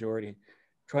Global Majority,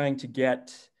 trying to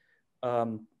get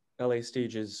LA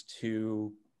Stages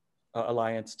to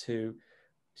Alliance to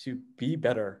be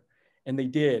better. And they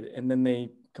did, and then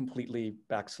they completely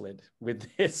backslid with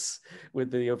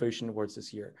the Ovation Awards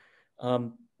this year.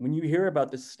 When you hear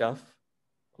about this stuff,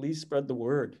 please spread the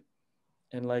word.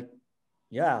 And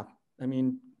yeah, I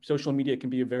mean, social media can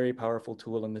be a very powerful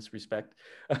tool in this respect.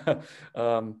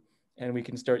 And we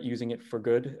can start using it for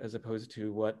good as opposed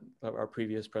to what our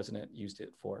previous president used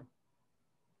it for.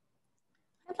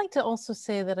 I'd like to also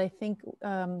say that I think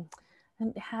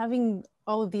and having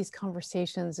all of these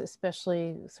conversations,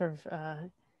 especially sort of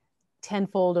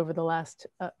tenfold over the last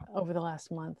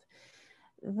month,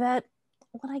 that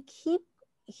what I keep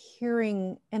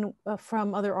hearing and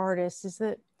from other artists is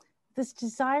that this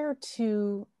desire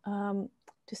to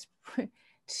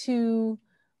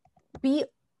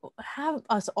have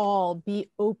us all be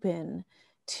open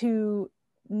to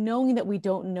knowing that we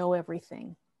don't know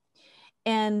everything,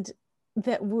 and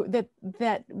that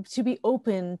to be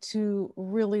open to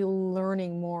really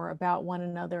learning more about one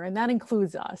another, and that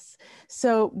includes us.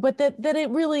 So, but that it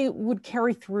really would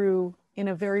carry through in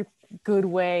a very good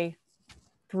way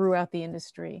throughout the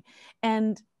industry,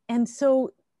 and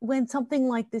so when something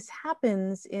like this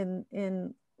happens in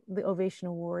the Ovation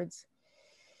Awards,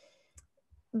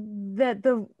 that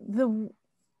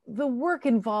the work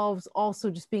involves also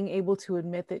just being able to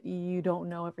admit that you don't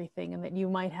know everything, and that you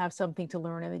might have something to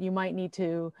learn, and that you might need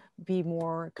to be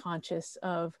more conscious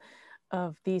of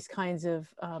these kinds of,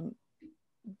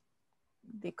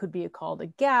 it could be called a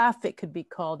gaffe, it could be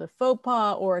called a faux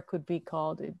pas, or it could be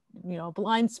called a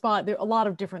blind spot. There are a lot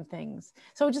of different things.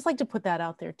 So I'd just like to put that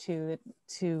out there too,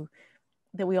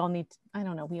 that we all need, I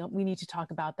don't know, we need to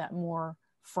talk about that more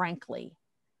frankly.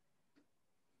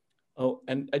 Oh,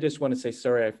 and I just want to say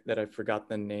sorry that I forgot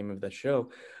the name of the show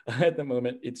at the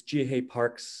moment. It's Jihei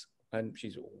Parks, and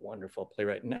she's a wonderful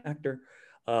playwright and actor.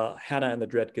 Hannah and the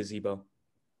Dread Gazebo.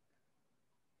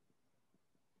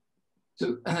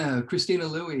 So, Christina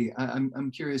Louie, I'm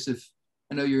curious if,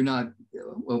 I know you're not,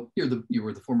 well, you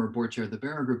were the former board chair of the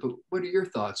Barrow Group, but what are your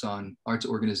thoughts on arts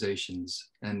organizations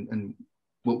and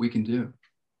what we can do?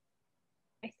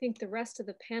 I think the rest of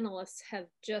the panelists have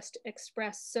just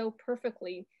expressed so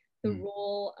perfectly the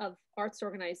role of arts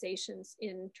organizations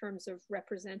in terms of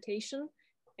representation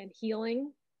and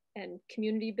healing and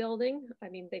community building. I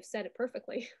mean, they've said it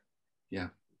perfectly. Yeah,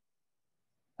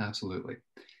 absolutely.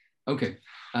 Okay,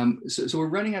 so we're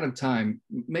running out of time.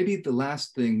 Maybe the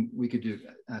last thing we could do,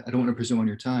 I don't want to presume on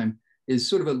your time, is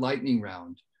sort of a lightning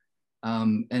round.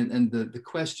 And the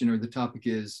question or the topic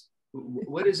is,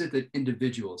 what is it that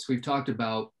individuals, we've talked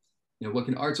about, what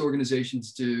can arts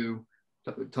organizations do?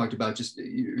 Talked about just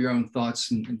your own thoughts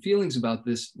and feelings about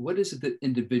this. What is it that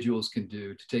individuals can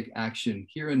do to take action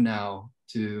here and now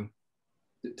to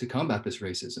combat this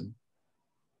racism?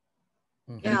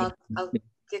 Yeah, I'll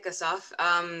kick us off.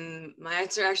 My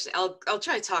answer, actually, I'll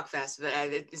try to talk fast, but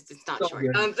it's not short.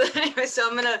 But anyway, so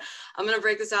I'm gonna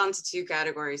break this out into two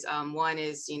categories. One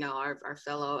is our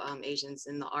fellow Asians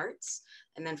in the arts,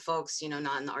 and then folks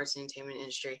not in the arts and entertainment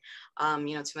industry.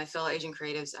 To my fellow Asian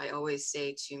creatives, I always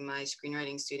say to my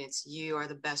screenwriting students, you are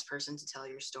the best person to tell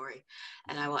your story.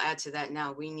 And I will add to that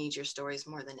now, we need your stories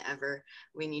more than ever.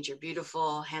 We need your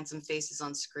beautiful, handsome faces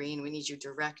on screen. We need you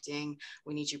directing.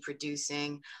 We need you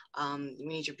producing. We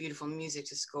need your beautiful music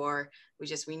to score.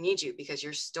 We need you, because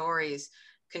your stories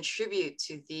contribute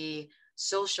to the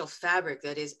social fabric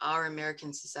that is our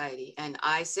American society. And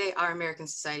I say our American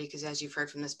society because, as you've heard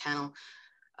from this panel,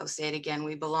 I'll say it again,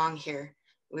 we belong here.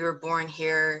 We were born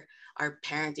here. Our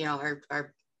parents,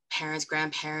 our parents,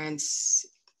 grandparents,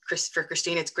 for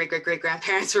Christina, it's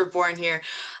great-great-great-grandparents were born here.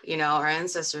 Our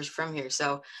ancestors from here.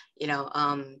 So,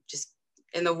 just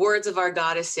in the words of our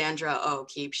goddess Sandra, oh,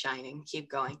 keep shining, keep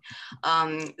going.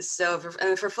 So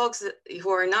for folks who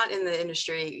are not in the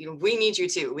industry, you know, we need you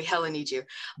too. We hella need you.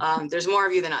 There's more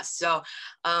of you than us. So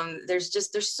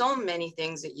there's so many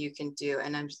things that you can do.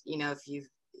 And I'm, you know, if you've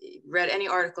read any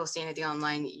article, seen anything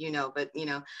online, you know, but, you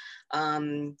know,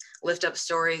 lift up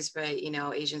stories by, you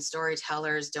know, Asian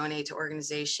storytellers, donate to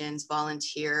organizations,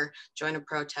 volunteer, join a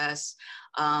protest,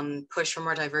 push for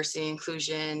more diversity and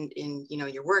inclusion in, you know,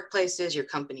 your workplaces, your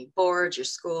company boards, your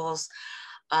schools,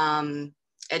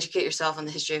 educate yourself on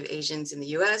the history of Asians in the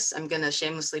US. I'm gonna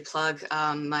shamelessly plug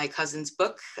my cousin's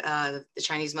book, The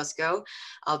Chinese Must Go.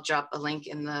 I'll drop a link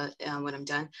in the when I'm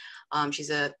done. She's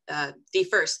the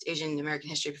first Asian American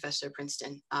history professor at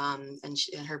Princeton, and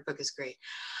her book is great.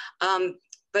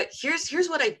 But here's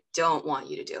what I don't want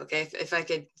you to do, okay? If I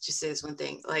could just say this one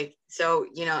thing, like, so,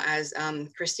 you know, as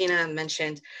Christina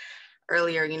mentioned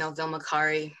earlier, you know, Vilma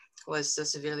Kari was so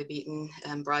severely beaten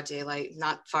in broad daylight,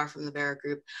 not far from the Barrow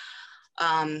group.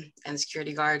 And the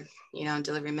security guard, you know, and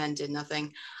delivery men did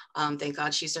nothing. Thank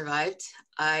God she survived.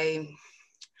 I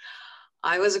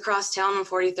was across town on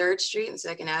 43rd Street and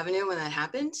 2nd Avenue when that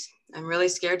happened. I'm really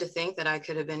scared to think that I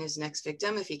could have been his next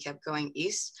victim if he kept going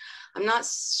east. I'm not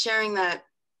sharing that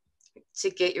to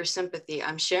get your sympathy.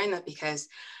 I'm sharing that because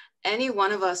any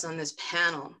one of us on this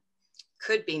panel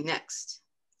could be next,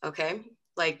 okay?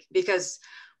 Like, because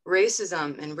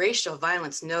racism and racial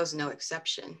violence knows no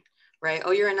exception, right?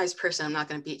 Oh, you're a nice person, I'm not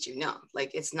gonna beat you. No,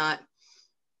 like, it's not,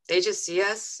 they just see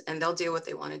us and they'll do what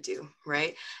they wanna do,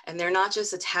 right? And they're not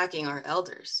just attacking our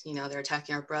elders, you know, they're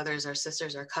attacking our brothers, our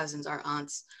sisters, our cousins, our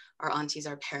aunts, our aunties,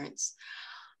 our parents,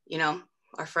 you know,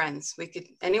 our friends.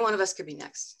 Any one of us could be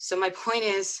next. So my point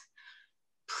is,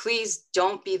 please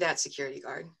don't be that security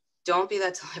guard. Don't be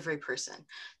that delivery person.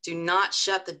 Do not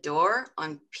shut the door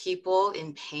on people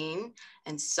in pain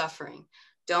and suffering.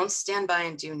 Don't stand by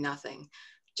and do nothing.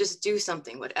 Just do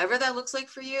something, whatever that looks like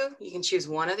for you. You can choose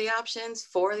one of the options,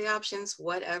 4 of the options,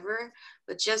 whatever,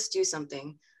 but just do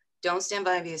something. Don't stand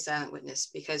by and be a silent witness,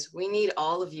 because we need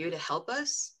all of you to help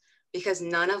us, because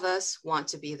none of us want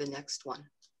to be the next one.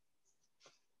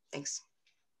 Thanks.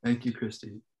 Thank you,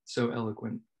 Christy. So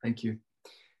eloquent. Thank you.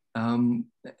 Who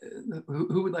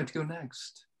would like to go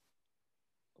next?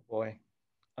 Oh boy.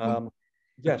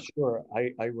 Yeah, sure.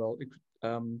 I will.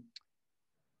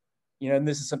 You know, and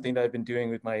this is something that I've been doing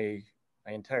with my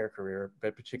entire career,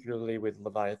 but particularly with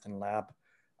Leviathan Lab,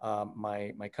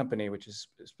 my company, which is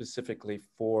specifically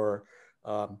for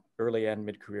early and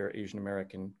mid-career Asian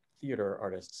American theater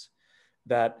artists.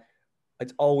 That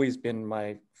it's always been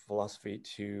my philosophy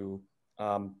to,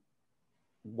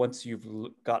 once you've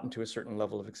gotten to a certain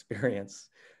level of experience,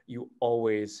 you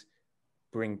always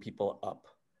bring people up,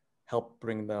 help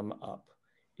bring them up.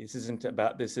 This isn't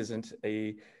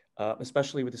a,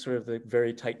 especially with the sort of the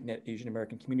very tight-knit Asian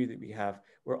American community that we have,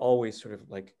 we're always sort of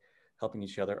like helping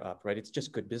each other up, right? It's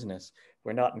just good business.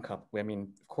 We're not in I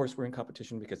mean, of course we're in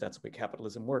competition because that's the way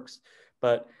capitalism works,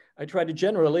 but I try to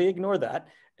generally ignore that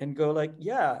and go like,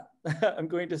 yeah, I'm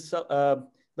going to,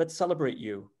 let's celebrate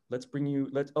you. Let's bring you,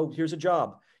 oh, here's a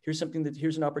job. Here's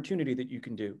an opportunity that you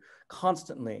can do.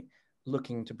 Constantly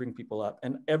looking to bring people up.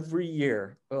 And every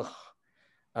year,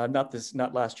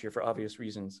 not last year for obvious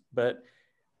reasons, but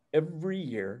every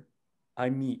year I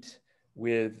meet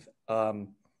with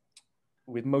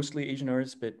mostly Asian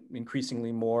artists, but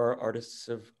increasingly more artists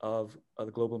of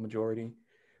the global majority.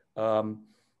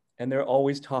 And they're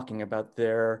always talking about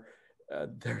their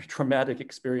traumatic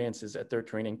experiences at their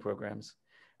training programs.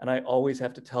 And I always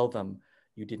have to tell them,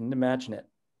 you didn't imagine it.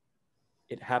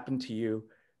 It happened to you.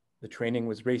 The training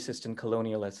was racist and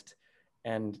colonialist,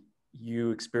 and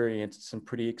you experienced some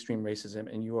pretty extreme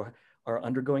racism, and you are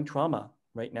undergoing trauma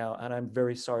right now. And I'm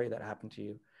very sorry that happened to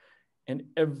you. And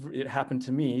it happened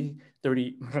to me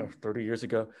 30 years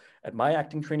ago at my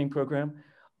acting training program.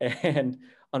 And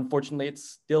unfortunately, it's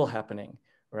still happening,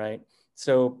 right?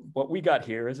 So what we got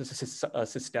here is a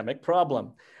systemic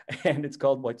problem, and it's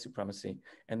called white supremacy,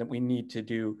 and that we need to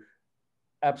do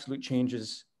absolute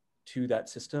changes to that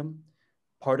system.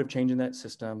 Part of changing that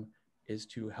system is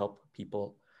to help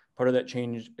people. Part of that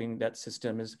change in that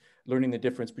system is learning the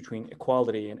difference between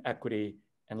equality and equity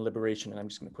and liberation. And I'm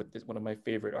just going to put one of my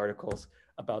favorite articles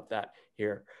about that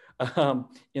here.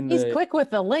 He's quick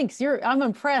with the links. I'm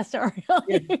impressed, Ariel.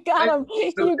 You got them.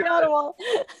 You got them all.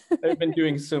 I've been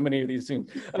doing so many of these soon.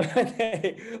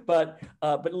 But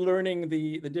learning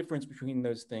the difference between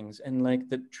those things, and like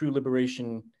the true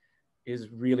liberation is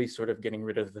really sort of getting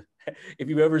rid of the, if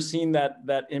you've ever seen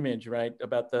that image, right,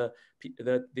 about the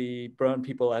brown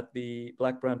people at the,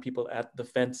 black brown people at the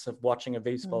fence of watching a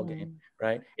baseball game,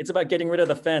 right? It's about getting rid of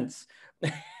the fence,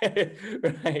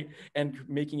 right? And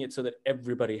making it so that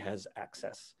everybody has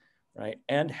access, right?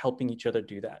 And helping each other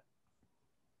do that.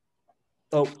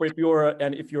 Oh, if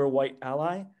you're a white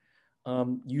ally,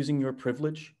 using your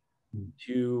privilege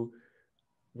to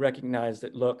recognize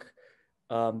that, look,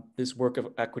 this work of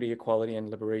equity, equality, and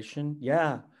liberation,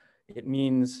 yeah, it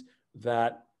means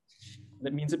that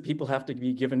people have to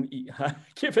be given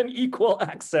equal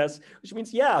access, which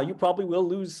means, yeah, you probably will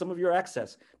lose some of your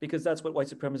access, because that's what white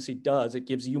supremacy does. It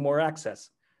gives you more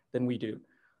access than we do.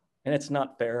 And it's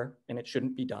not fair, and it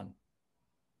shouldn't be done.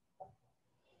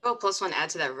 Oh, plus one, add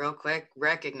to that real quick,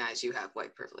 recognize you have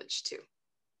white privilege too,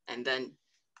 and then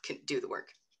can do the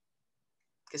work.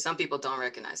 Because some people don't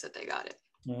recognize that they got it.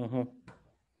 Mm-hmm.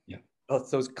 Yeah. Oh,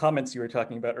 those comments you were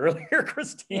talking about earlier,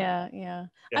 Christine. Yeah.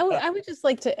 I would just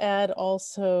like to add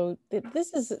also that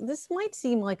this might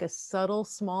seem like a subtle,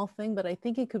 small thing, but I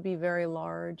think it could be very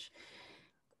large.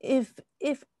 If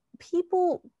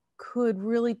people could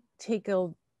really take a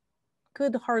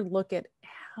good hard look at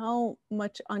how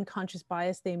much unconscious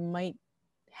bias they might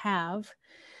have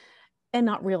and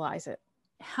not realize it,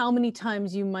 how many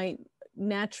times you might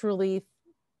naturally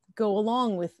go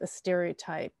along with a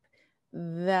stereotype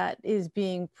that is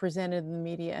being presented in the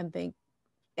media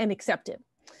and accept it,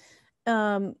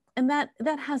 and that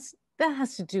has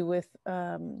to do with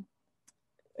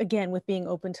again, with being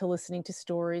open to listening to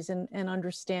stories and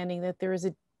understanding that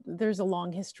there's a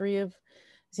long history of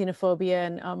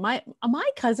xenophobia. And my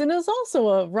cousin is also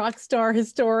a rock star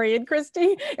historian,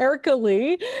 Erica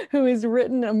Lee, who has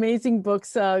written amazing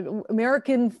books.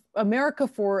 America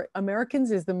for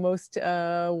Americans is the most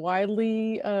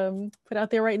widely put out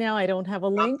there right now. I don't have a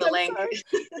link. The link.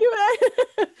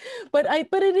 But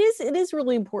it is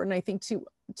really important, I think,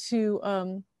 to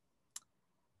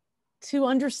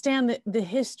understand the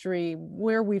history,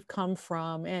 where we've come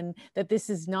from, and that this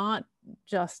is not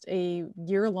just a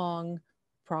year-long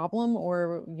problem,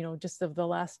 or just of the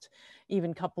last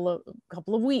even couple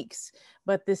of weeks,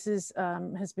 but this is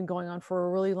has been going on for a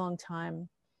really long time,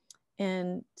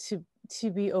 and to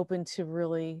be open to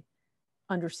really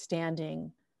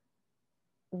understanding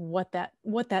what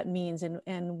that means,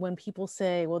 and when people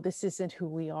say, well, this isn't who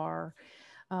we are,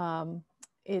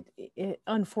 it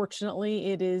unfortunately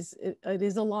it is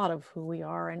a lot of who we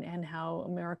are, and how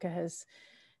America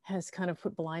has kind of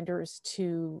put blinders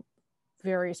to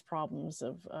various problems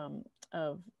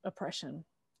of oppression.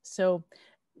 So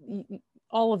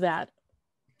all of that,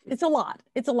 it's a lot,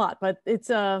 but it's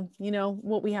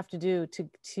what we have to do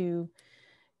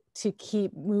to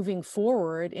keep moving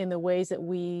forward in the ways that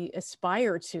we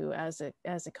aspire to as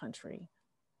a country.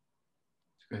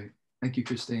 That's great. Thank you,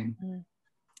 Christine.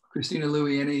 Christina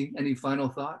Louie, any final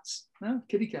thoughts? No?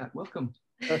 Kitty Cat, welcome.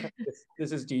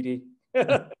 This is Dee Dee.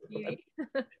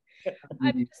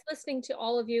 I'm just listening to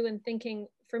all of you and thinking,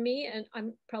 for me, and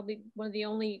I'm probably one of the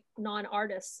only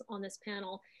non-artists on this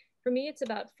panel, for me, it's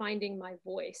about finding my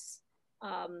voice.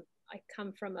 I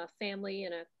come from a family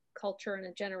and a culture and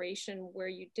a generation where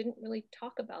you didn't really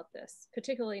talk about this,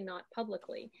 particularly not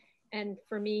publicly. And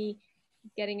for me,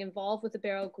 getting involved with the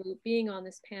Barrow group, being on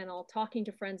this panel, talking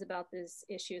to friends about these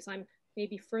issues, I'm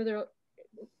maybe further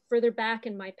back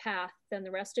in my path than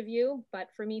the rest of you, but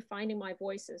for me, finding my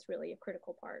voice is really a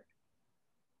critical part.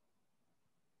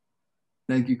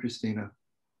 Thank you, Christina.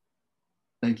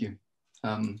 Thank you.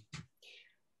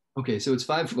 Okay, so it's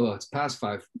past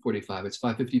 5:45. It's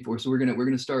 5:54. So we're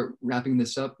gonna start wrapping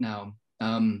this up now.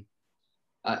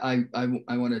 I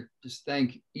want to just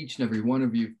thank each and every one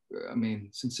of you. I mean,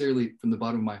 sincerely, from the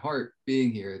bottom of my heart,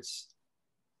 being here. It's,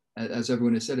 as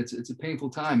everyone has said, it's a painful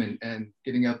time, and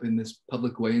getting up in this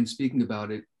public way and speaking about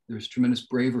it, there's tremendous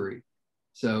bravery.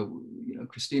 So,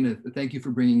 Christina, thank you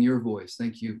for bringing your voice.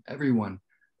 Thank you, everyone,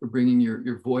 for bringing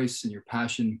your voice and your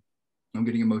passion. I'm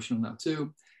getting emotional now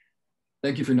too.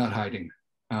 Thank you for not hiding.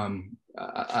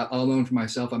 I'll own for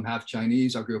myself, I'm half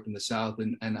Chinese. I grew up in the South,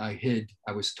 and I hid.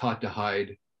 I was taught to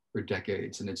hide for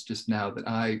decades. And it's just now that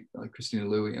I, like Christina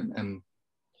Louie, am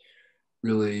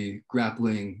really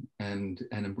grappling and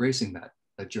embracing that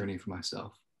journey for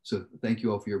myself. So thank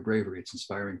you all for your bravery. It's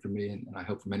inspiring for me, and I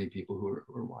hope for many people who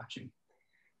are watching.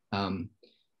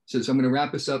 So I'm going to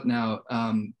wrap this up now.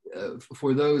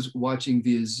 For those watching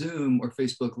via Zoom or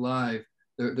Facebook Live,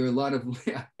 there are a lot of,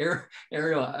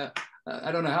 Ariel,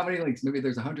 I don't know how many links, maybe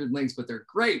there's 100 links, but they're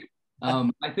great.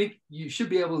 I think you should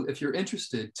be able, if you're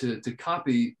interested, to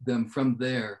copy them from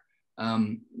there.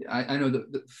 I know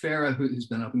that Farah, who's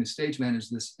been helping to stage manage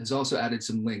this, has also added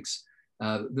some links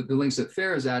The links that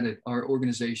Farah's added are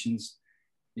organizations,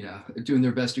 doing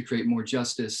their best to create more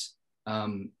justice.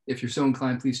 If you're so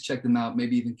inclined, please check them out.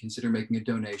 Maybe even consider making a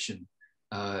donation,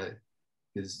 because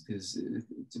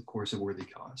it's of course a worthy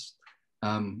cause.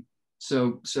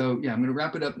 So yeah, I'm going to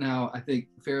wrap it up now. I think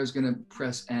Farah's going to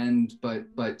press end, but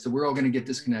so we're all going to get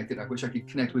disconnected. I wish I could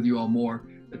connect with you all more,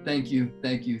 but thank you.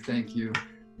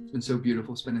 It's been so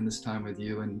beautiful spending this time with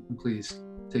you, and please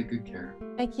take good care.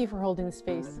 Thank you for holding the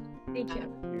space. Thank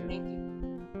you. Thank you.